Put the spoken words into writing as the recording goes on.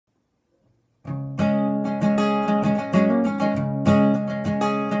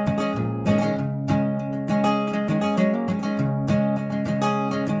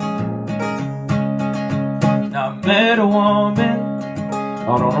met a woman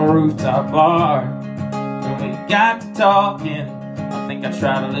out on a rooftop bar. When we got to talking, I think I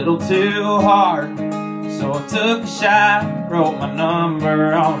tried a little too hard. So I took a shot, wrote my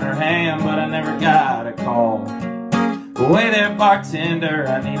number on her hand, but I never got a call. Hey there, bartender,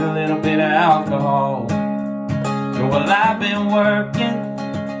 I need a little bit of alcohol. Well, I've been working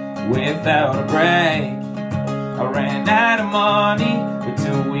without a break. I ran out of money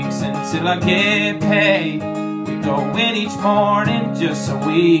for 2 weeks until I get paid. We go in each morning just so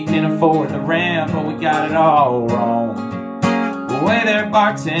we can afford the rent, but we got it all wrong. Hey there,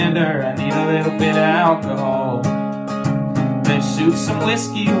 bartender, I need a little bit of alcohol. Let's shoot some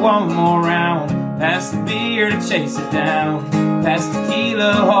whiskey one more round. Pass the beer to chase it down. Pass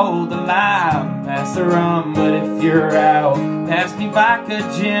tequila, hold the lime. Pass the rum, but if you're out, pass me vodka,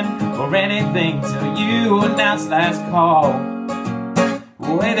 gin, or anything till you announce last call.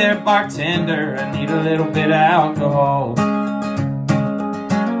 Hey there, bartender, I need a little bit of alcohol.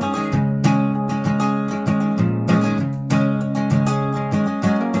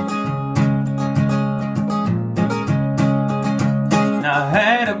 I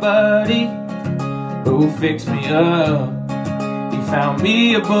had a buddy who fixed me up. He found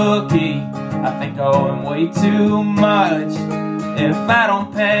me a bookie. I think I owe him way too much. And if I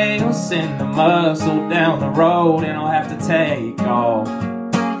don't pay, he'll send the muscle down the road and I'll have to take off.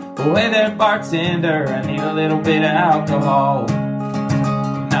 Hey there, bartender, I need a little bit of alcohol.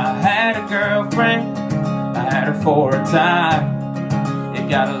 Now I had a girlfriend, I had her for a time. It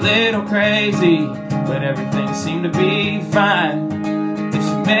got a little crazy, but everything seemed to be fine.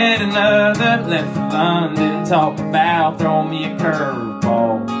 Met another, left for London, talk about throwing me a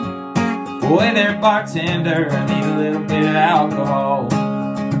curveball. Hey there, bartender, I need a little bit of alcohol.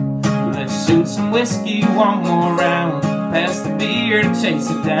 Let's shoot some whiskey one more round. Pass the beer to chase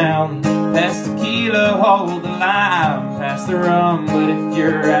it down. Pass tequila, hold the lime. Pass the rum, but if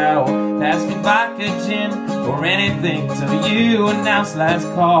you're out, pass me vodka, gin, or anything till you announce last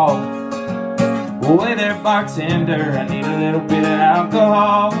call. Hey there, bartender, I need a little bit of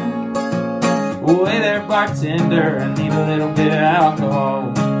alcohol. Hey there, bartender, I need a little bit of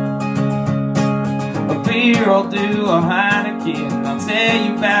alcohol. A beer will do, a Heineken, I'll tell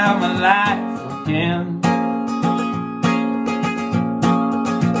you about my life again.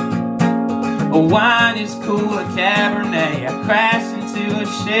 A wine is cool, a Cabernet, I crashed into a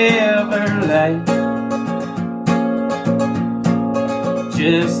Chevrolet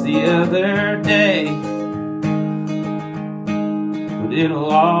just the other day, but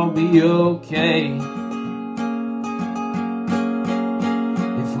it'll all be okay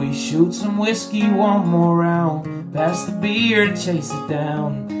if we shoot some whiskey one more round. Pass the beer to chase it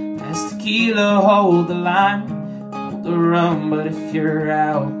down. Pass tequila, hold the lime, hold the rum, but if you're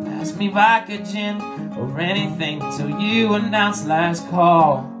out, pass me vodka, gin, or anything till you announce last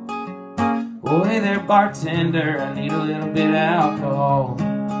call. Hey there, bartender, I need a little bit of alcohol.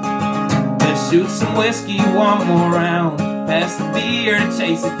 Let's shoot some whiskey one more round. Pass the beer to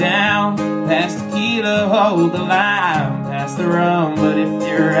chase it down. Pass tequila, hold the lime. Pass the rum, but if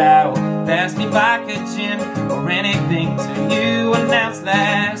you're out, pass me vodka, gin, or anything till you announce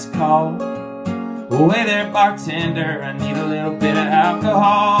last call. Hey there, bartender, I need a little bit of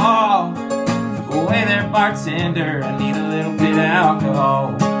alcohol. Hey there, bartender, I need a little bit of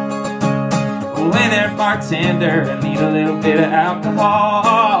alcohol. Hey there, bartender, I need a little bit of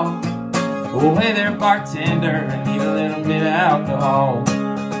alcohol. Hey there, bartender, I need a little bit of alcohol.